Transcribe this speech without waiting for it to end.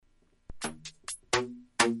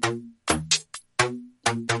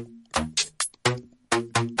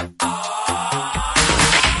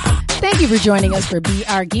for joining us for Be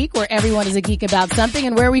Our Geek, where everyone is a geek about something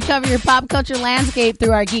and where we cover your pop culture landscape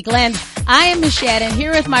through our geek lens. I am Miss Shannan,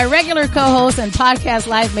 here with my regular co-host and podcast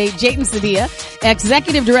live mate, Jatin Sevilla,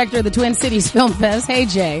 Executive Director of the Twin Cities Film Fest. Hey,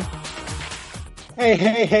 Jay.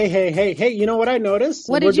 Hey, you know what I noticed?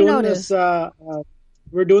 What did you notice?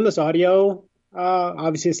 We're doing this audio.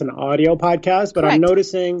 Obviously, it's an audio podcast, but Correct. I'm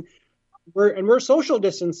noticing we're social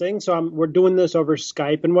distancing, so we're doing this over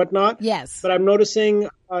Skype and whatnot. Yes. But I'm noticing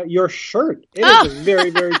your shirt. It is a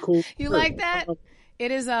very, very cool You shirt. like that? It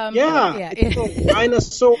is, it's a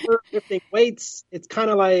dinosaur lifting weights. It's kind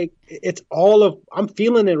of like, I'm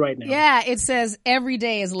feeling it right now. Yeah, it says every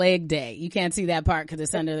day is leg day. You can't see that part because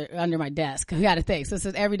it's under my desk. You got to think. So it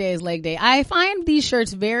says every day is leg day. I find these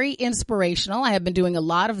shirts very inspirational. I have been doing a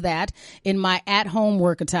lot of that in my at-home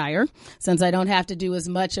work attire since I don't have to do as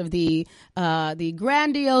much of the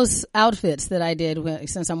grandiose outfits that I did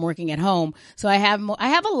since I'm working at home. So I have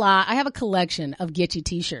a collection of Gitchy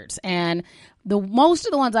t-shirts, and most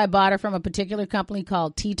of the ones I bought are from a particular company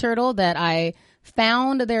called Tea Turtle that I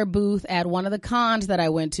found their booth at one of the cons that I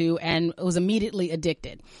went to and was immediately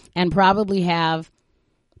addicted, and probably have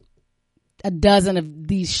a dozen of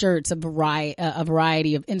these shirts, a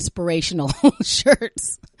variety of inspirational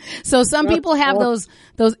shirts. So some people have those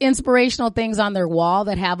inspirational things on their wall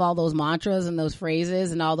that have all those mantras and those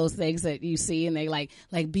phrases and all those things that you see, and they like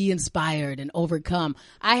be inspired and overcome.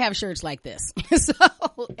 I have shirts like this,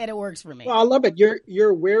 and it works for me. Well, I love it.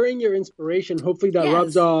 You're wearing your inspiration. Hopefully that Yes.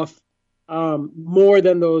 rubs off more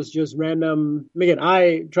than those just random.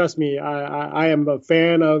 Again, trust me, I am a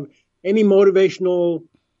fan of any motivational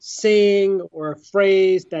saying or a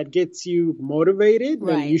phrase that gets you motivated.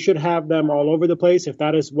 Right. And you should have them all over the place if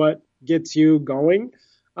that is what gets you going.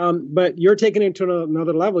 But you're taking it to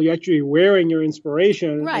another level. You're actually wearing your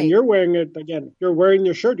inspiration, Right. and you're wearing it again. You're wearing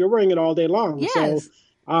your shirt. You're wearing it all day long. Yes.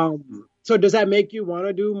 So does that make you want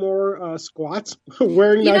to do more squats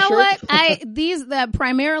wearing that shirt? You know what?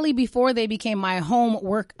 Primarily before they became my home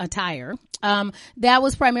work attire, that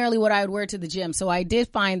was primarily what I would wear to the gym. So I did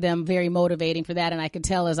find them very motivating for that. And I could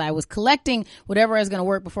tell as I was collecting whatever I was going to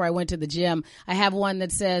work before I went to the gym. I have one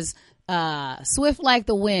that says, swift like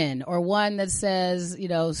the wind, or one that says,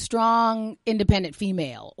 strong, independent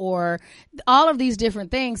female, or all of these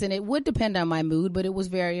different things. And it would depend on my mood, but it was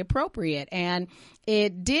very appropriate. And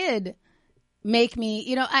it did make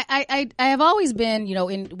me, I have always been,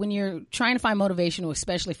 when you're trying to find motivation,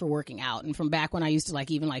 especially for working out, and from back when I used to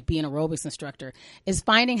even be an aerobics instructor, is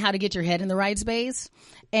finding how to get your head in the right space.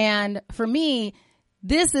 And for me,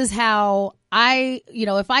 this is how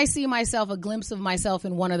if I see a glimpse of myself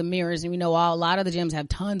in one of the mirrors, and a lot of the gyms have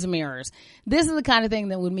tons of mirrors, this is the kind of thing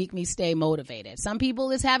that would make me stay motivated. Some people,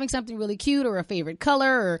 it's having something really cute or a favorite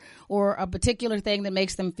color or a particular thing that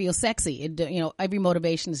makes them feel sexy. Every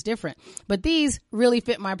motivation is different, but these really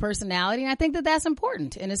fit my personality. And I think that that's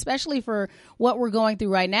important. And especially for what we're going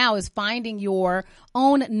through right now is finding your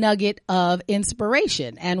own nugget of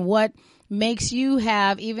inspiration and what makes you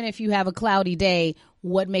have, even if you have a cloudy day,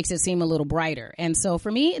 what makes it seem a little brighter. And so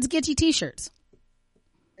for me, it's Gitchy t-shirts.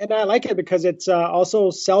 And I like it because it's also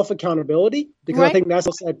self-accountability, because Right. I think that's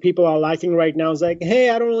what people are lacking right now. Is like, hey,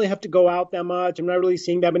 I don't really have to go out that much. I'm not really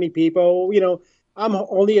seeing that many people. I'm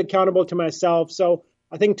only accountable to myself. So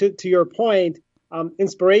I think to your point,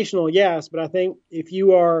 inspirational, yes. But I think if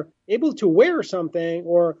you are able to wear something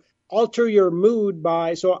or alter your mood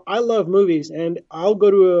so I love movies, and I'll go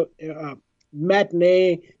to a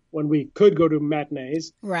matinee when we could go to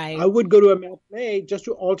matinees. Right. I would go to a matinee just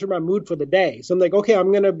to alter my mood for the day. So I'm like, okay,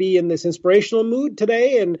 I'm going to be in this inspirational mood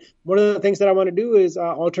today. And one of the things that I want to do is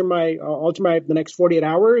alter the next 48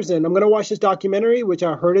 hours. And I'm going to watch this documentary, which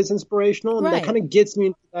I heard is inspirational. And Right. that kind of gets me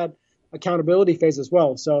into that accountability phase as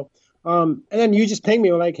well. So, and then you just ping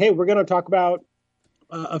me like, hey, we're going to talk about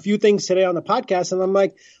a few things today on the podcast. And I'm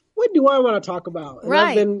like, what do I want to talk about? And Right.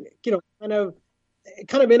 I've been, kind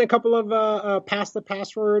of in a couple of Pass the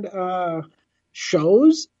Password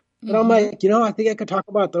shows. And I'm like, I think I could talk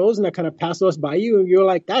about those, and I kind of pass those by you. And you're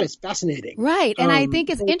like, that is fascinating. Right. And I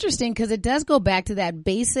think it's interesting because it does go back to that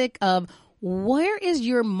basic of where is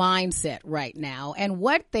your mindset right now and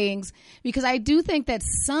what things, because I do think that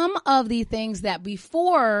some of the things that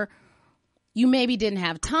before you maybe didn't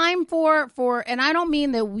have time for, and I don't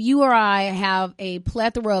mean that you or I have a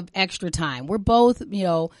plethora of extra time. We're both,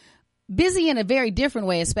 busy in a very different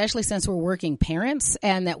way, especially since we're working parents,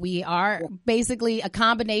 and that we are basically a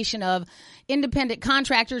combination of independent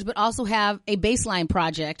contractors, but also have a baseline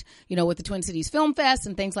project, with the Twin Cities Film Fest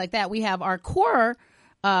and things like that. We have our core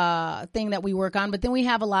thing that we work on, but then we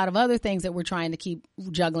have a lot of other things that we're trying to keep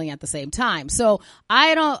juggling at the same time. So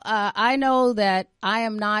I know that I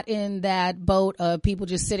am not in that boat of people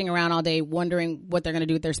just sitting around all day wondering what they're going to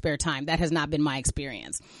do with their spare time. That has not been my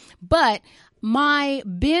experience. But my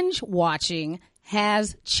binge watching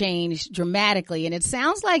has changed dramatically, and it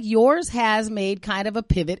sounds like yours has made kind of a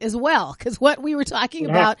pivot as well, because what we were talking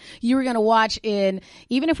about, you were going to watch in,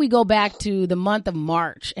 even if we go back to the month of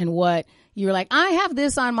March, and what you were like, I have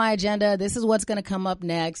this on my agenda, this is what's going to come up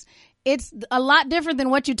next. It's a lot different than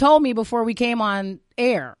what you told me before we came on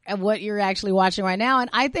air and what you're actually watching right now. And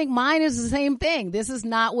I think mine is the same thing. This is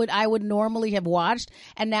not what I would normally have watched.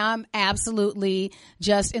 And now I'm absolutely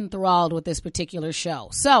just enthralled with this particular show.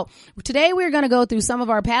 So today we're going to go through some of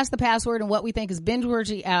our Pass the Password and what we think is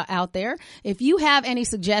binge-worthy out there. If you have any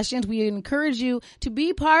suggestions, we encourage you to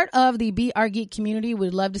be part of the Be Our Geek community.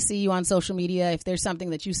 We'd love to see you on social media. If there's something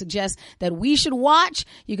that you suggest that we should watch,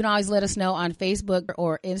 you can always let us know on Facebook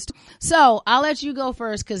or Instagram. So I'll let you go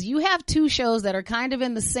first, because you have two shows that are kind of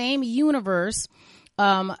in the same universe,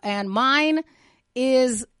 and mine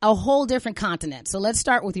is a whole different continent. So let's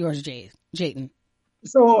start with yours, Jatin.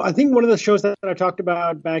 So I think one of the shows that I talked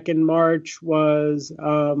about back in March was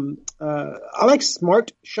I like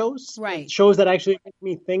smart shows, right? Shows that actually make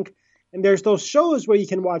me think. And there's those shows where you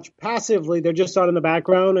can watch passively; they're just on in the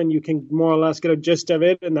background, and you can more or less get a gist of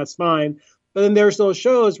it, and that's fine. But then there's those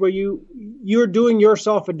shows where you're doing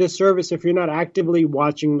yourself a disservice if you're not actively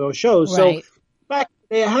watching those shows. Right. So back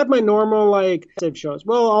I have my normal like shows.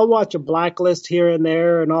 Well, I'll watch a Blacklist here and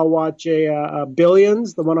there, and I'll watch a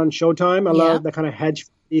Billions, the one on Showtime. I love the kind of hedge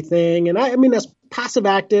thing, and I mean that's passive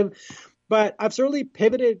active. But I've certainly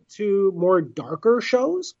pivoted to more darker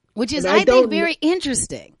shows, which is I think very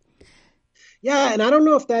interesting. Yeah, and I don't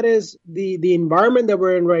know if that is the environment that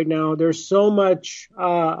we're in right now. There's so much,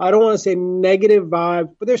 I don't want to say negative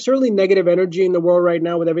vibe, but there's certainly negative energy in the world right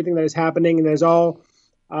now with everything that is happening, and there's all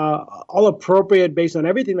appropriate based on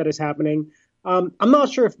everything that is happening. I'm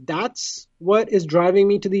not sure if that's what is driving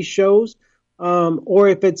me to these shows, or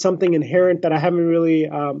if it's something inherent that I haven't really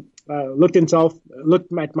looked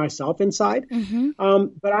at myself inside. Mm-hmm.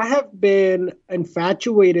 But I have been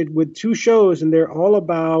infatuated with two shows, and they're all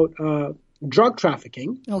about drug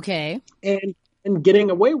trafficking. Okay. And getting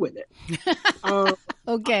away with it.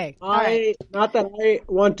 Okay. Not that I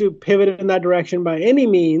want to pivot in that direction by any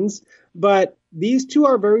means, but these two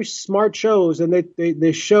are very smart shows, and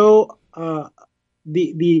they show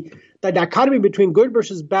the dichotomy between good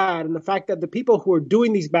versus bad, and the fact that the people who are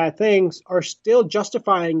doing these bad things are still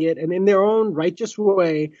justifying it, and in their own righteous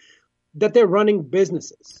way, that they're running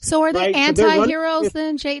businesses. So are they anti-heroes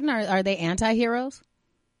then, Jatin? Are they anti-heroes?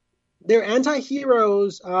 They're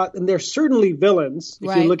anti-heroes, and they're certainly villains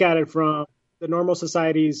if you look at it from the normal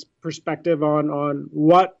society's perspective on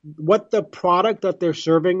what the product that they're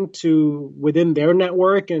serving to within their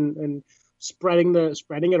network and spreading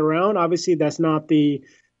it around. Obviously, that's not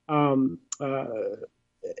not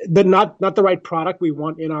the right product we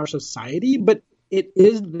want in our society, but it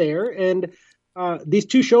is there. And these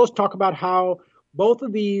two shows talk about how both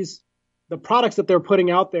of the products that they're putting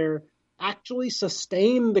out there actually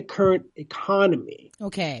sustain the current economy.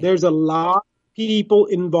 Okay. There's a lot of people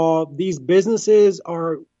involved. These businesses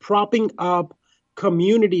are propping up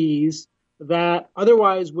communities that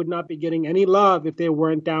otherwise would not be getting any love if they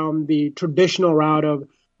weren't down the traditional route of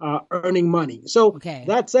earning money. So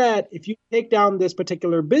that said, if you take down this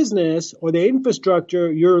particular business or the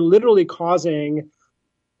infrastructure, you're literally causing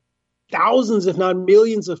thousands, if not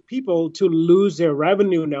millions of people to lose their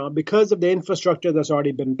revenue now because of the infrastructure that's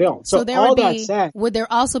already been built. So would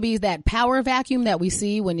there also be that power vacuum that we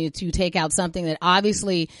see when you take out something that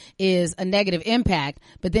obviously is a negative impact,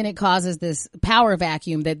 but then it causes this power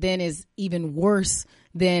vacuum that then is even worse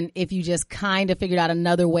than if you just kind of figured out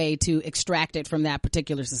another way to extract it from that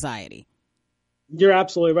particular society? You're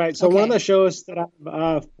absolutely right. So one of the shows that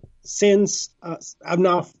I've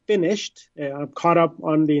now finished, I've caught up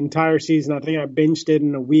on the entire season. I think I binged it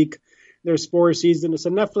in a week. There's 4 seasons. It's a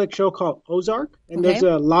Netflix show called Ozark, and there's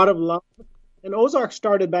a lot of love. And Ozark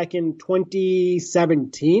started back in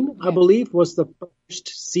 2017, I believe, was the first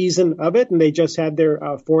season of it, and they just had their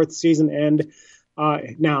 4th season end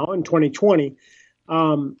now in 2020.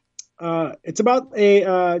 It's about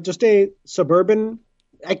a suburban.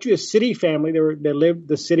 Actually, a city family. They lived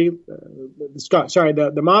the city.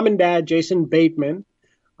 The mom and dad, Jason Bateman,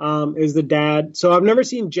 is the dad. So I've never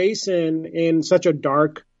seen Jason in such a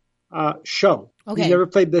dark show. He's never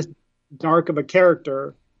played this dark of a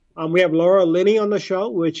character. We have Laura Linney on the show,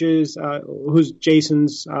 which is who's Jason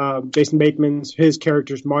Bateman's his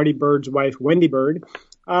character's Marty Bird's wife, Wendy Bird.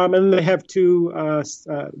 And they have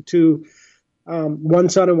one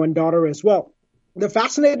son and one daughter as well. The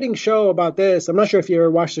fascinating show about this, I'm not sure if you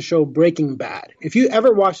ever watched the show Breaking Bad. If you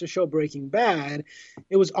ever watched the show Breaking Bad,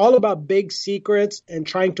 it was all about big secrets and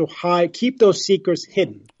trying to keep those secrets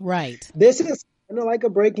hidden. Right. This is kind of like a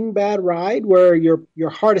Breaking Bad ride where your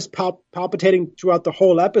heart is palpitating throughout the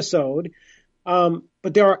whole episode.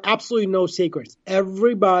 But there are absolutely no secrets.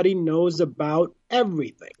 Everybody knows about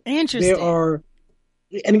everything. Interesting.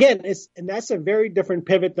 And again, that's a very different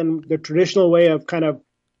pivot than the traditional way of kind of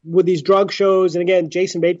with these drug shows. And again,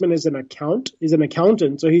 Jason Bateman is an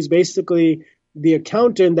accountant. So he's basically the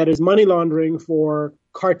accountant that is money laundering for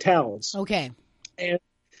cartels. Okay. And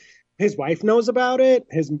his wife knows about it.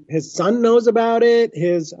 His son knows about it.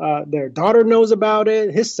 Their daughter knows about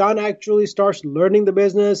it. His son actually starts learning the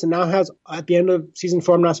business and now has, at the end of season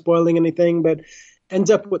 4, I'm not spoiling anything, but ends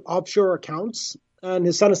up with offshore accounts. And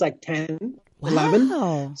his son is like 10, 11.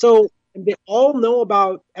 Wow. So they all know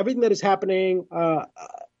about everything that is happening.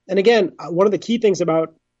 And again, one of the key things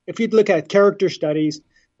about, if you look at character studies,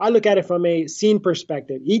 I look at it from a scene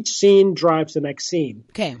perspective. Each scene drives the next scene.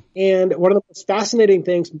 Okay. And one of the most fascinating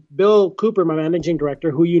things, Bill Cooper, my managing director,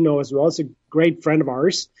 who you know as well, is a great friend of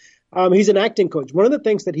ours. He's an acting coach. One of the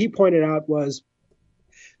things that he pointed out was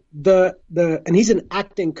and he's an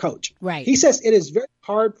acting coach. Right. He says it is very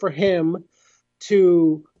hard for him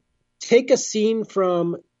to take a scene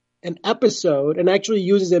from an episode and actually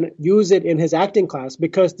use it in his acting class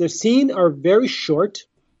because the scenes are very short.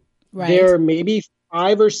 Right. There may be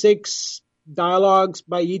 5 or 6 dialogues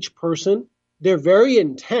by each person. They're very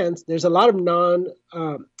intense. There's a lot of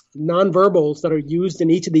non-verbals that are used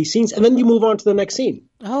in each of these scenes, and then you move on to the next scene.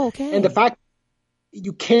 Oh, okay. And the fact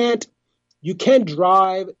you can't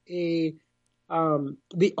drive the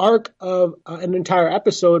arc of an entire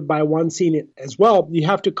episode by one scene as well. You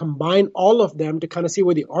have to combine all of them to kind of see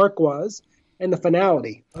where the arc was and the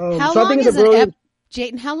finality. How long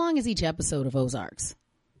is each episode of Ozarks?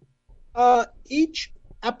 Each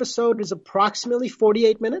episode is approximately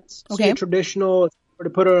 48 minutes. Okay. So traditional, to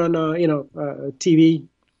put it on a TV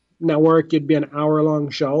network, it'd be an hour-long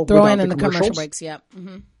show. Throw in the commercial breaks, yeah.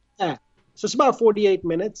 Mm-hmm. Yeah. So it's about 48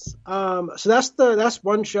 minutes. So that's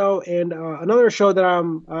one show. And another show that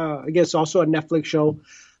I guess also a Netflix show.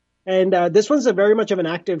 And this one's very much of an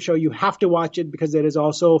active show. You have to watch it because it is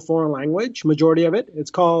also foreign language, majority of it.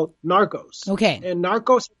 It's called Narcos. Okay. And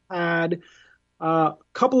Narcos had a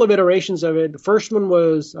couple of iterations of it. The first one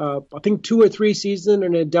was, I think, 2 or 3 seasons,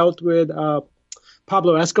 and it dealt with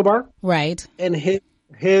Pablo Escobar. Right. And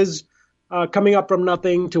his coming up from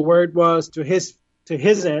nothing to where it was to his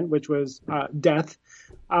end, which was death.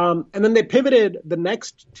 And then they pivoted the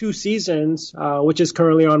next 2 seasons, which is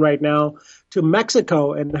currently on right now, to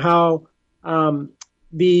Mexico and how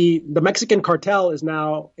the Mexican cartel is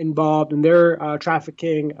now involved in their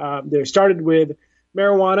trafficking. They started with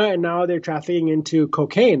marijuana and now they're trafficking into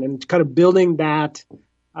cocaine and kind of building that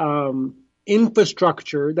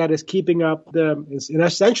infrastructure that is keeping up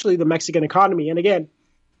essentially the Mexican economy. And again,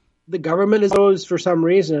 the government is those for some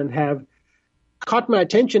reason have caught my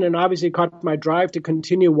attention and obviously caught my drive to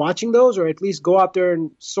continue watching those, or at least go out there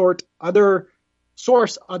and source other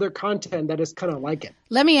content that is kind of like it.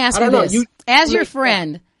 Let me ask you this. As your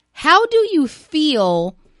friend, how do you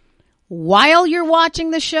feel while you're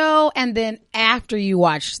watching the show and then after you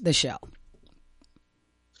watch the show?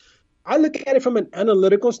 I look at it from an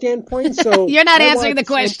analytical standpoint. So you're not answering the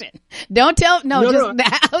question. Don't tell. No, just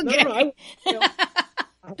that. Okay.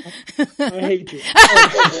 I hate you.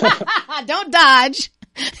 Don't dodge.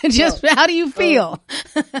 Just how do you feel?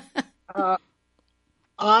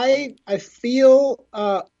 I feel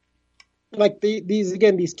like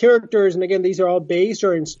these characters, and again, these are all based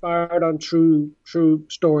or inspired on true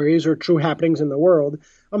stories or true happenings in the world.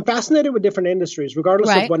 I'm fascinated with different industries,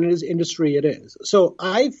 regardless of what industry it is. So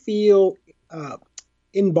I feel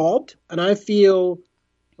involved, and I feel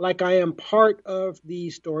like I am part of the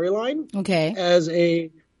storyline. Okay. As a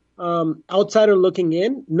outsider looking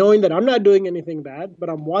in, knowing that I'm not doing anything bad, but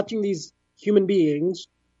I'm watching these human beings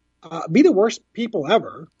be the worst people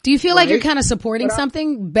ever. Do you feel like you're kind of supporting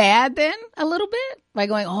something bad then a little bit? By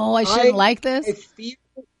going, I shouldn't like this?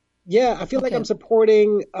 I feel like I'm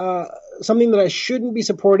supporting something that I shouldn't be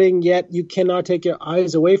supporting, yet you cannot take your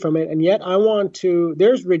eyes away from it. And yet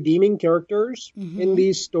there's redeeming characters in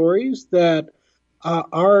these stories that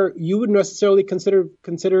you would necessarily consider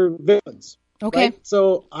villains. Okay. Right?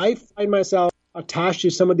 So I find myself attached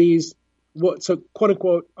to some of these quote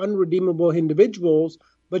unquote unredeemable individuals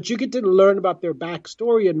but you get to learn about their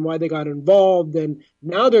backstory and why they got involved. And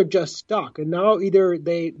now they're just stuck. And now either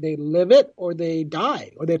they live it or they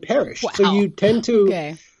die or they perish. Wow. So you tend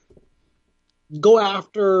to go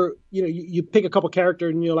after, you pick a couple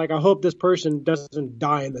characters and you're like, I hope this person doesn't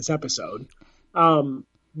die in this episode.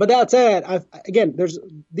 But that said, again,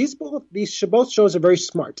 both shows are very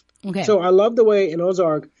smart. Okay. So I love the way in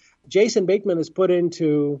Ozark, Jason Bateman is put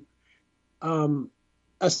into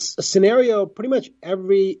a scenario pretty much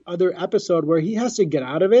every other episode where he has to get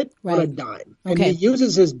out of it on a dime. And he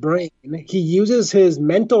uses his brain. He uses his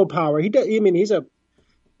mental power. He's a,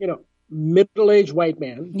 middle-aged white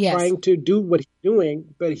man trying to do what he's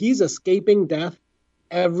doing, but he's escaping death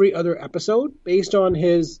every other episode based on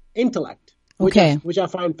his intellect. Which I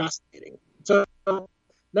find fascinating. So,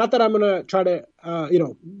 not that I'm going to try to,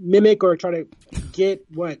 mimic or try to get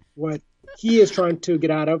what he is trying to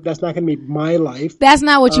get out of. That's not going to be my life. That's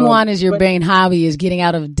not what you want as your main hobby, is getting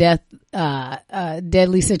out of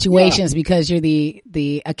deadly situations because you're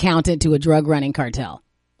the accountant to a drug running cartel.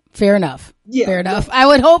 Fair enough. Yeah, fair enough. I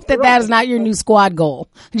would hope that is not your new squad goal,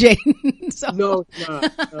 Jaden. So. No,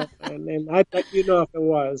 it's not. And I'd let you know if it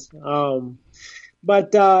was.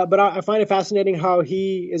 But I find it fascinating how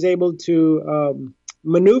he is able to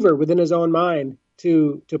maneuver within his own mind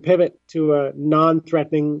to pivot to a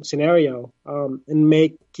non-threatening scenario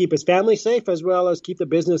and keep his family safe as well as keep the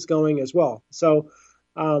business going as well. So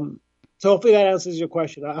hopefully that answers your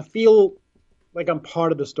question. I feel like I'm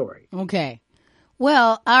part of the story. Okay.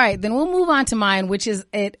 Well, all right, then we'll move on to mine, which is,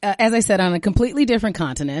 as I said, on a completely different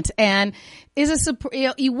continent, and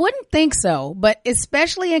you wouldn't think so, but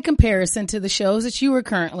especially in comparison to the shows that you were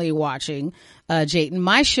currently watching, Jatin,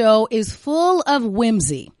 my show is full of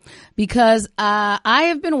whimsy because I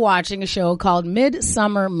have been watching a show called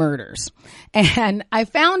Midsomer Murders, and I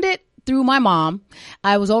found it through my mom.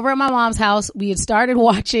 I was over at my mom's house. We had started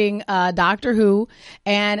watching Doctor Who,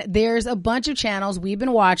 and there's a bunch of channels we've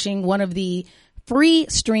been watching. One of the free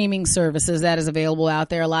streaming services that is available out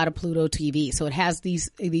there, a lot of Pluto TV. So it has these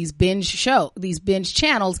binge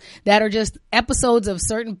channels that are just episodes of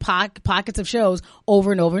certain pockets of shows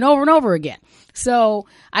over and over and over and over again. So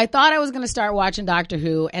I thought I was going to start watching Doctor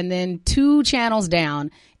Who, and then 2 channels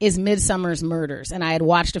down is Midsomer Murders. And I had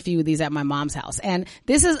watched a few of these at my mom's house. And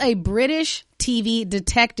this is a British TV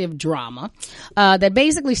detective drama that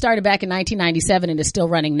basically started back in 1997 and is still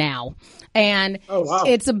running now. And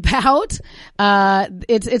it's about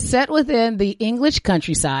it's set within the English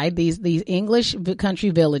countryside, these English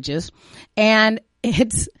country villages, and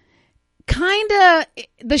it's kind of,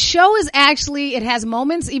 the show is actually, it has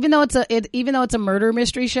moments, even though it's a murder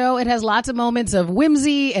mystery show, it has lots of moments of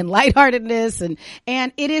whimsy and lightheartedness, and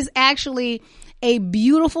it is actually a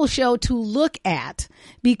beautiful show to look at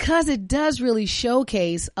because it does really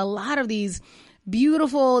showcase a lot of these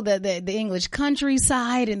beautiful, the English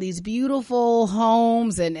countryside and these beautiful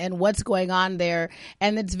homes and what's going on there.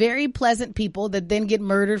 And it's very pleasant people that then get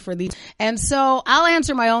murdered for these. And so I'll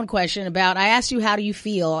answer my own question about, I asked you, how do you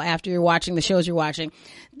feel after you're watching the shows you're watching?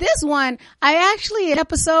 This one, I actually an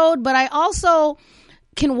episode, but I also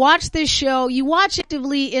can watch this show. You watch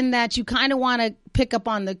actively in that you kind of want to pick up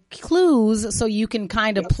on the clues so you can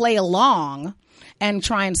kind of play along and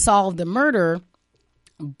try and solve the murder.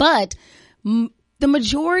 But the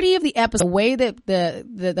majority of the episode, the way that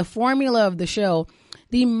the formula of the show,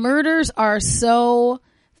 the murders are so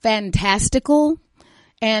fantastical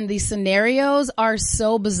and the scenarios are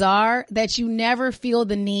so bizarre that you never feel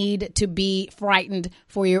the need to be frightened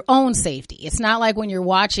for your own safety. It's not like when you're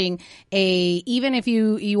watching even if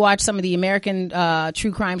you watch some of the American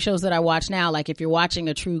true crime shows that I watch now, like if you're watching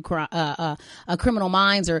a Criminal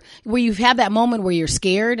Minds, or where you have that moment where you're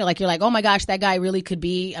scared, like you're like, oh my gosh, that guy really could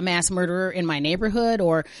be a mass murderer in my neighborhood,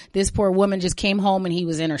 or this poor woman just came home and he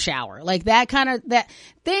was in her shower. Like that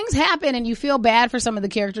things happen and you feel bad for some of the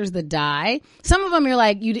characters that die. Some of them you're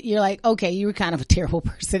like, okay, you were kind of a terrible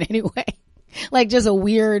person anyway. Like just a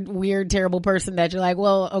weird, terrible person that you're like,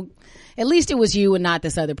 well, at least it was you and not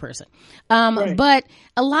this other person. Right. But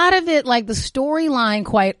a lot of it, like the storyline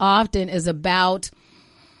quite often is about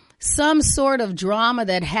some sort of drama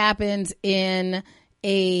that happens in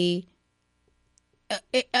the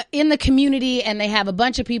community, and they have a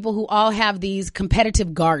bunch of people who all have these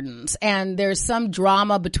competitive gardens, and there's some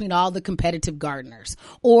drama between all the competitive gardeners,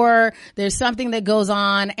 or there's something that goes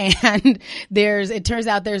on and it turns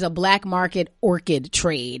out there's a black market orchid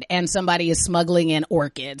trade and somebody is smuggling in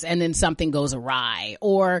orchids and then something goes awry,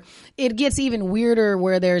 or it gets even weirder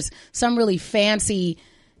where there's some really fancy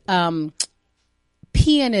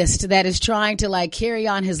pianist that is trying to like carry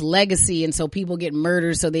on his legacy, and so people get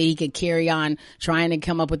murdered so that he could carry on trying to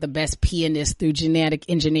come up with the best pianist through genetic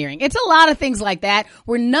engineering. It's a lot of things like that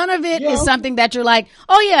where none of it is something that you're like,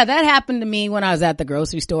 oh yeah, that happened to me when I was at the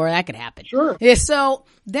grocery store. That could happen. Sure. Yeah, so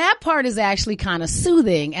that part is actually kind of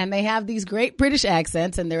soothing, and they have these great British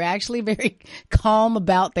accents, and they're actually very calm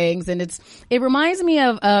about things, and it reminds me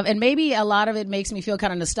of and maybe a lot of it makes me feel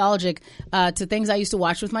kind of nostalgic to things I used to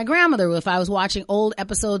watch with my grandmother. If I was watching old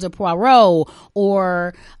episodes of Poirot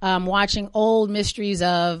or watching old mysteries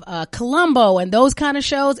of Columbo and those kind of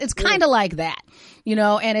shows, it's kind of like that.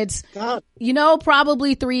 And it's,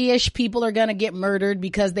 probably 3-ish people are going to get murdered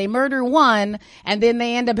because they murder one and then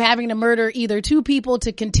they end up having to murder either 2 people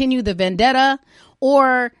to continue the vendetta,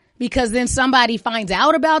 or because then somebody finds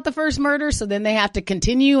out about the first murder, so then they have to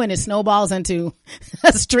continue and it snowballs into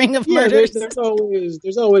a string of murders.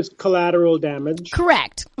 There's always collateral damage.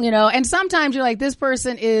 Correct. And sometimes you're like, this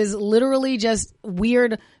person is literally just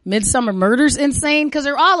weird Midsomer Murders insane, because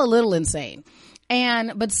they're all a little insane.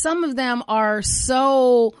 But some of them are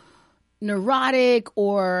so neurotic,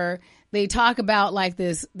 or they talk about like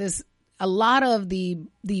this, a lot of the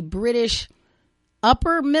British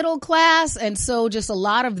upper middle class. And so just a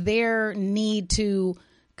lot of their need to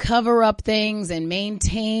cover up things and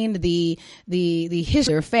maintain the history of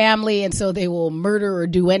their family. And so they will murder or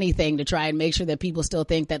do anything to try and make sure that people still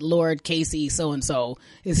think that Lord Casey so-and-so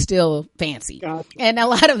is still fancy. Gotcha. And a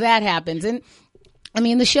lot of that happens. And I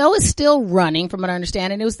mean, the show is still running from what I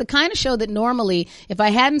understand. And it was the kind of show that normally, if I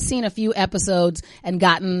hadn't seen a few episodes and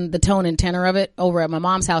gotten the tone and tenor of it over at my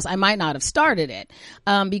mom's house, I might not have started it.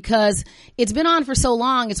 Because it's been on for so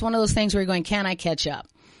long. It's one of those things where you're going, can I catch up?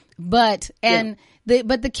 But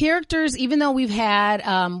the characters, even though we've had,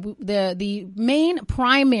 the main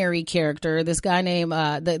primary character, this guy named,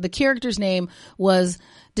 the character's name was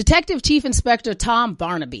Detective Chief Inspector Tom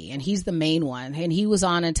Barnaby, and he's the main one, and he was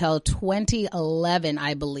on until 2011,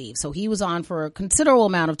 I believe. So he was on for a considerable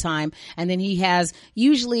amount of time, and then he has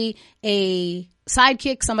usually a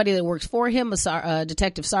sidekick, somebody that works for him, a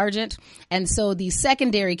detective sergeant. And so the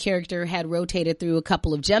secondary character had rotated through a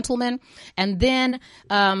couple of gentlemen, and then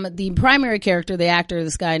the primary character, the actor,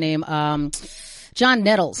 this guy named John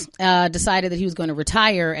Nettles, decided that he was going to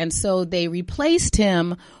retire, and so they replaced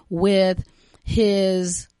him with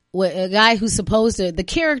a guy who's the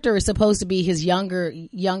character is supposed to be his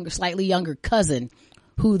slightly younger cousin,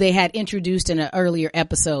 who they had introduced in an earlier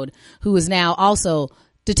episode, who is now also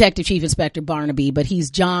Detective Chief Inspector Barnaby, but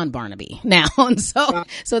he's John Barnaby now. And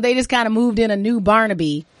so they just kind of moved in a new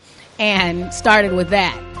Barnaby and started with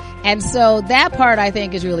that. And so that part I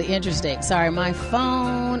think is really interesting. Sorry, my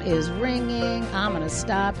phone is ringing. I'm going to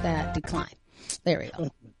stop that. Decline. There we go.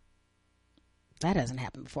 That hasn't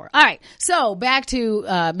happened before. All right. So back to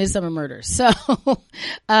Midsomer Murders.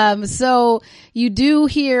 So you do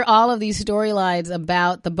hear all of these storylines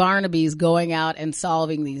about the Barnabys going out and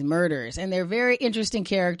solving these murders, and they're very interesting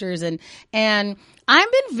characters. And I've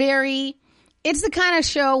been it's the kind of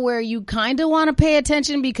show where you kind of want to pay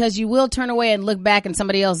attention, because you will turn away and look back and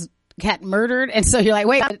somebody else got murdered. And so you're like,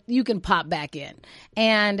 wait, you can pop back in.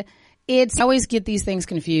 And I always get these things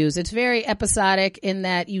confused. It's very episodic in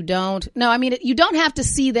that you don't have to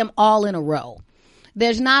see them all in a row.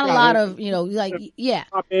 There's not a lot of,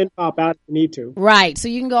 pop in, pop out if you need to. Right. So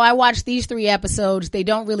you can go, I watched these 3 episodes. They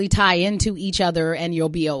don't really tie into each other, and you'll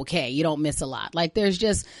be okay. You don't miss a lot. Like, there's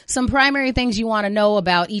just some primary things you want to know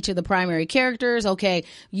about each of the primary characters. Okay.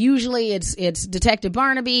 Usually it's Detective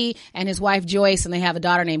Barnaby and his wife Joyce, and they have a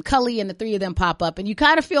daughter named Cully, and the 3 of them pop up, and you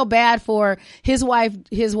kind of feel bad for his wife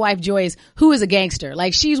Joyce, who is a gangster.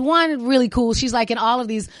 Like, she's one really cool. She's like in all of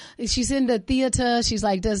these, she's in the theater. She's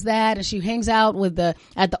like, does that, and she hangs out with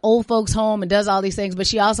at the old folks home and does all these things, but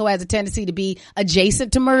she also has a tendency to be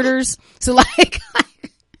adjacent to murders. So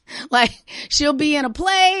like she'll be in a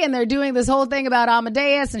play and they're doing this whole thing about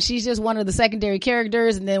Amadeus, and she's just one of the secondary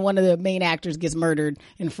characters, and then one of the main actors gets murdered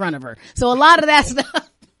in front of her. So a lot of that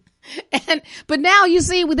stuff. But now you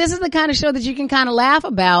see, this is the kind of show that you can kind of laugh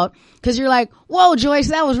about, because you're like, whoa, Joyce,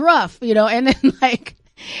 that was rough, and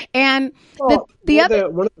then one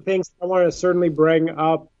of the things I want to certainly bring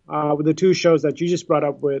up with the 2 shows that you just brought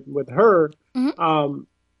up with her,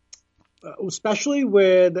 especially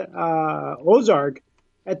with Ozark,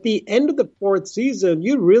 at the end of the 4th season,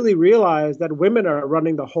 you really realize that women are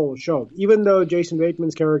running the whole show. Even though Jason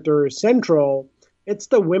Bateman's character is central, it's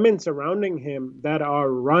the women surrounding him that are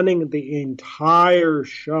running the entire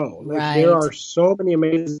show. Like, there are so many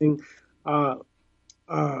amazing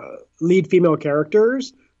lead female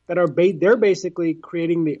characters that are they're basically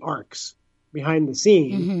creating the arcs behind the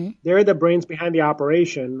scene. Mm-hmm. They're the brains behind the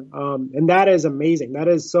operation. And that is amazing. That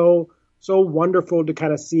is so wonderful to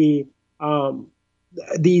kind of see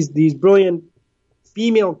these brilliant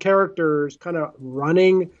female characters kind of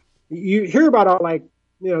running. You hear about all like,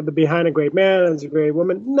 the behind a great man is a great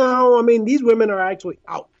woman. No, I mean, these women are actually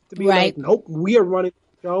out to be right. like, nope, we are running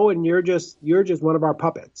the show and you're just one of our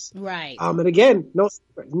puppets. Right. And again,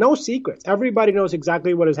 no secrets. Everybody knows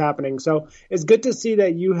exactly what is happening. So it's good to see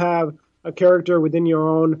that you have a character within your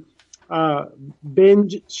own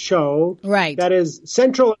binge show right. that is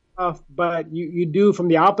central enough, but you do from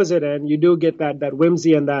the opposite end, you do get that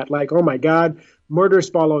whimsy and that like, oh my God, murders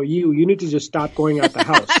follow you. You need to just stop going out the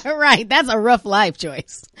house. Right. That's a rough life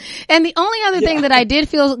choice. And the only other thing that I did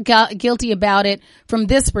feel guilty about it from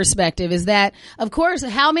this perspective is that, of course,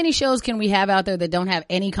 how many shows can we have out there that don't have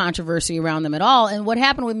any controversy around them at all? And what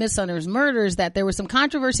happened with Midsomer Murders, that there was some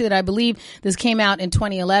controversy that I believe this came out in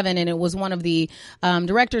 2011, and it was one of the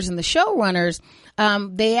directors and the showrunners.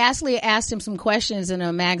 They actually asked him some questions in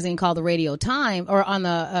a magazine called the Radio Times, or on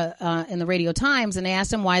the in the Radio Times, and they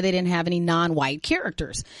asked him why they didn't have any non-white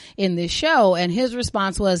characters in this show, and his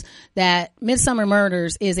response was that Midsomer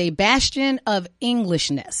Murders is a bastion of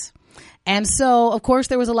Englishness. And so, of course,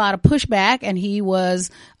 there was a lot of pushback, and he was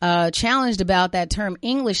challenged about that term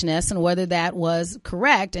Englishness and whether that was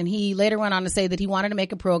correct. And he later went on to say that he wanted to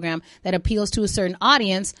make a program that appeals to a certain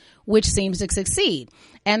audience, which seems to succeed.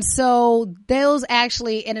 And so those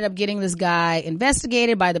actually ended up getting this guy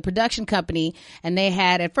investigated by the production company, and they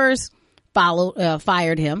had at first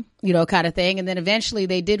fired him, kind of thing. And then eventually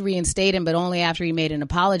they did reinstate him, but only after he made an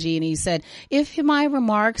apology. And he said, if my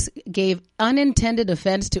remarks gave unintended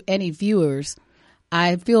offense to any viewers,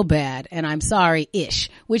 I feel bad and I'm sorry-ish,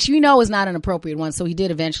 which is not an appropriate one. So he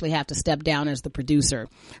did eventually have to step down as the producer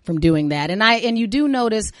from doing that. And you do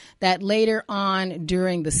notice that later on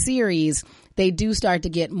during the series, they do start to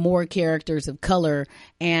get more characters of color,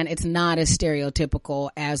 and it's not as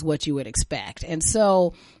stereotypical as what you would expect. And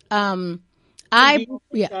so, that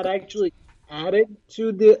actually added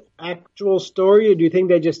to the actual story, or do you think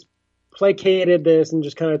they just placated this and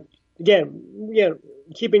just kind of, again,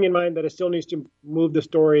 keeping in mind that it still needs to move the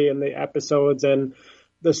story and the episodes and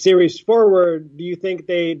the series forward, do you think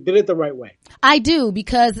they did it the right way? I do,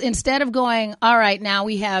 because instead of going, all right, now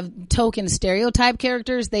we have token stereotype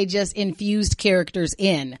characters, they just infused characters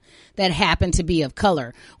in that happen to be of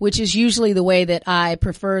color, which is usually the way that I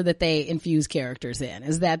prefer that they infuse characters in,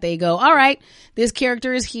 is that they go, all right, this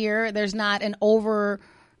character is here. There's not an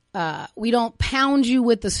we don't pound you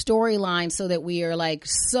with the storyline so that we are like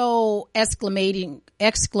so exclamation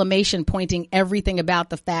pointing everything about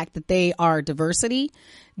the fact that they are diversity.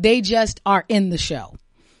 They just are in the show.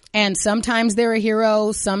 And sometimes they're a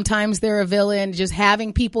hero, sometimes they're a villain, just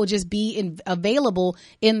having people just be available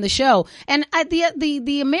in the show. And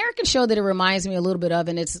the American show that it reminds me a little bit of,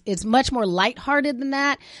 and it's much more lighthearted than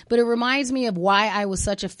that, but it reminds me of why I was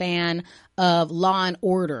such a fan of Law and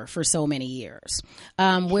Order for so many years,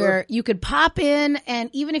 where you could pop in, and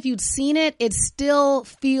even if you'd seen it, it still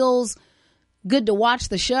feels good to watch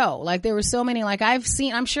the show. Like there were so many, like I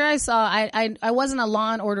wasn't a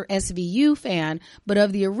Law and Order SVU fan, but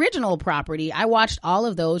of the original property, I watched all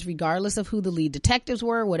of those regardless of who the lead detectives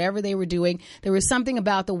were, whatever they were doing. There was something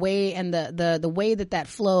about the way and the way that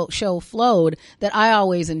show flowed that I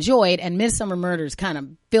always enjoyed, and Midsomer Murders kind of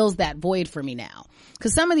fills that void for me now.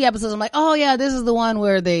 Cause some of the episodes I'm like, oh yeah, this is the one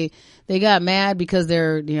where they got mad because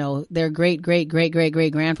their great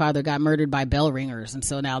grandfather got murdered by bell ringers. And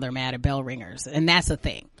so now they're mad at bell ringers. And that's a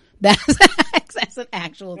thing. That's an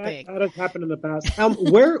actual thing. That has happened in the past.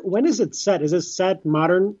 When is it set? Is it set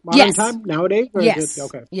modern yes. time nowadays? Or yes. Is it,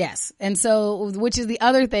 okay. Yes. And so, which is the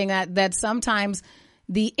other thing that sometimes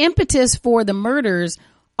the impetus for the murders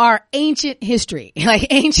are ancient history, like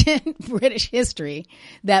ancient British history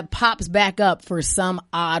that pops back up for some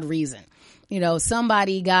odd reason.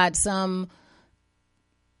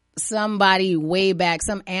 Somebody way back,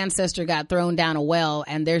 some ancestor got thrown down a well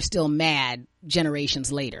and they're still mad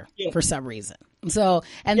generations later for some reason. So,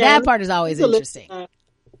 that part is always interesting.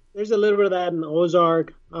 There's a little bit of that in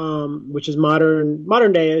Ozark, which is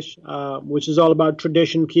modern day-ish, which is all about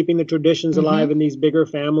tradition, keeping the traditions alive in these bigger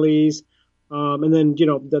families. And then,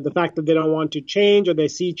 the fact that they don't want to change, or they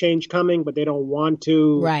see change coming, but they don't want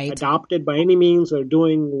to adopt it by any means, or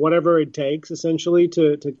doing whatever it takes essentially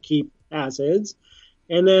to keep as is.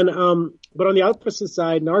 And then, but on the opposite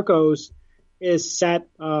side, Narcos is set,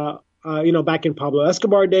 back in Pablo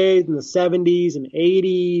Escobar days in the 70s and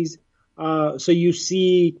 80s. So you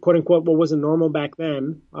see, quote unquote, what wasn't normal back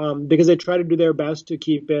then, because they try to do their best to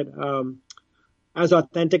keep it, as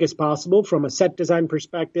authentic as possible from a set design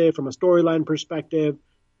perspective, from a storyline perspective.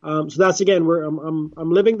 So that's, again, where I'm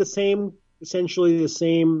living essentially the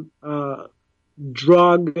same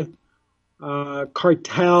drug,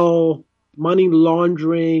 cartel, money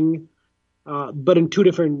laundering, but in two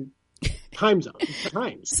different time zones.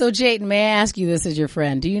 So, Jatin, may I ask you this as your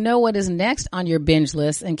friend? Do you know what is next on your binge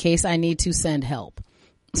list in case I need to send help?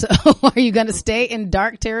 So, are you going to stay in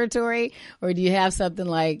dark territory, or do you have something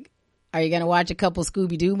like, are you going to watch a couple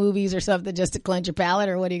Scooby-Doo movies or something just to cleanse your palate,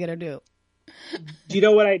 or what are you going to do? Do you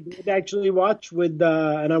know what I did actually watch with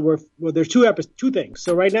there's two things.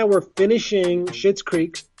 So right now we're finishing Schitt's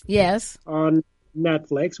Creek. Yes. On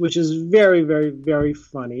Netflix, which is very, very, very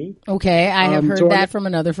funny. Okay, I have heard that from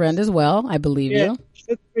another friend as well. I believe you.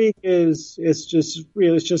 Schitt's Creek it's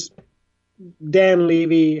just Dan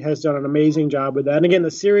Levy has done an amazing job with that. And again,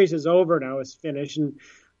 the series is over now; it's finished, and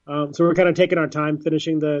so we're kind of taking our time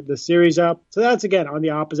finishing the series up. So that's, again, on the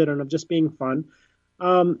opposite end of just being fun.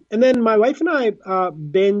 And then my wife and I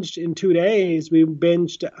binged in 2 days. We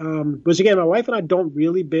binged, which, again, my wife and I don't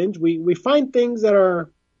really binge. We find things that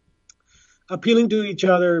are appealing to each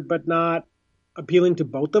other, but not appealing to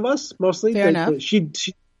both of us, mostly. Fair enough. She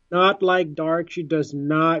not like dark. She does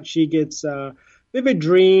not. She gets vivid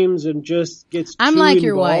dreams and just gets I'm too like involved.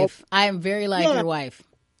 Your wife. I am very like your wife.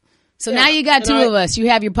 So now you got two of us. You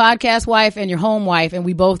have your podcast wife and your home wife, and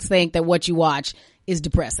we both think that what you watch is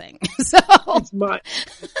depressing. So it's I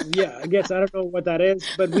guess I don't know what that is,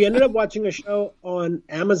 but we ended up watching a show on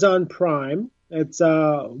Amazon Prime. It's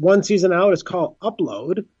one season out. It's called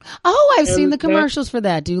Upload. Oh, I've seen the commercials for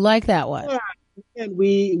that. Do you like that one? Yeah, and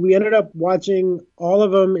we ended up watching all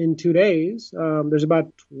of them in 2 days. There's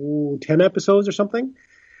about 10 episodes or something,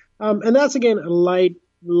 and that's, again, a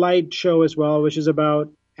light show as well, which is about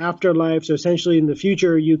afterlife. So essentially, in the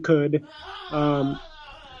future, you could.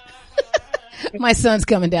 My son's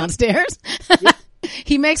coming downstairs.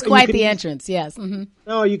 He makes quite the entrance. Yes. Mm-hmm.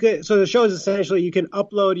 No, you could. So the show is essentially you can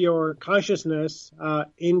upload your consciousness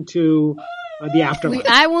into the afterlife.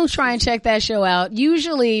 I will try and check that show out.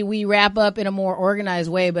 Usually we wrap up in a more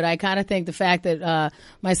organized way, but I kind of think the fact that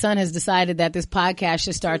my son has decided that this podcast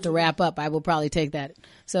should start to wrap up, I will probably take that.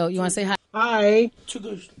 So you want to say hi? Hi.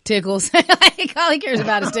 Tickles. All he cares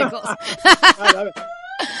about is tickles. I love it.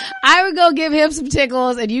 I would go give him some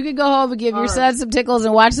tickles, and you can go home and give your son some tickles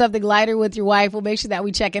and watch something lighter with your wife. We'll make sure that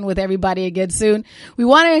we check in with everybody again soon. We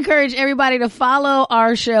want to encourage everybody to follow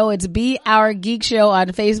our show. It's Be Our Geek Show on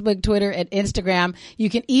Facebook, Twitter, and Instagram.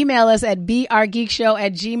 You can email us at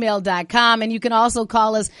beourgeekshow@gmail.com, and you can also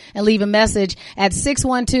call us and leave a message at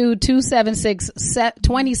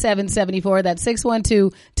 612-276-2774. That's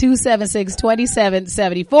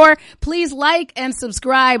 612-276-2774. Please like and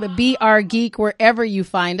subscribe Be Our Geek wherever you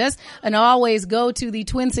find us. And always go to the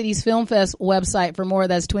Twin Cities Film Fest website for more.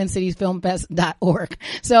 That's twincitiesfilmfest.org.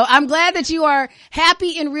 So I'm glad that you are happy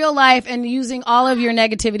in real life and using all of your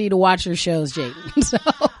negativity to watch your shows, Jatin. So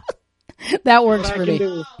that works for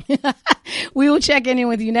me. We will check in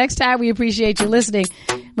with you next time. We appreciate you listening.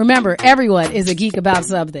 Remember, everyone is a geek about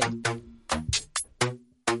something.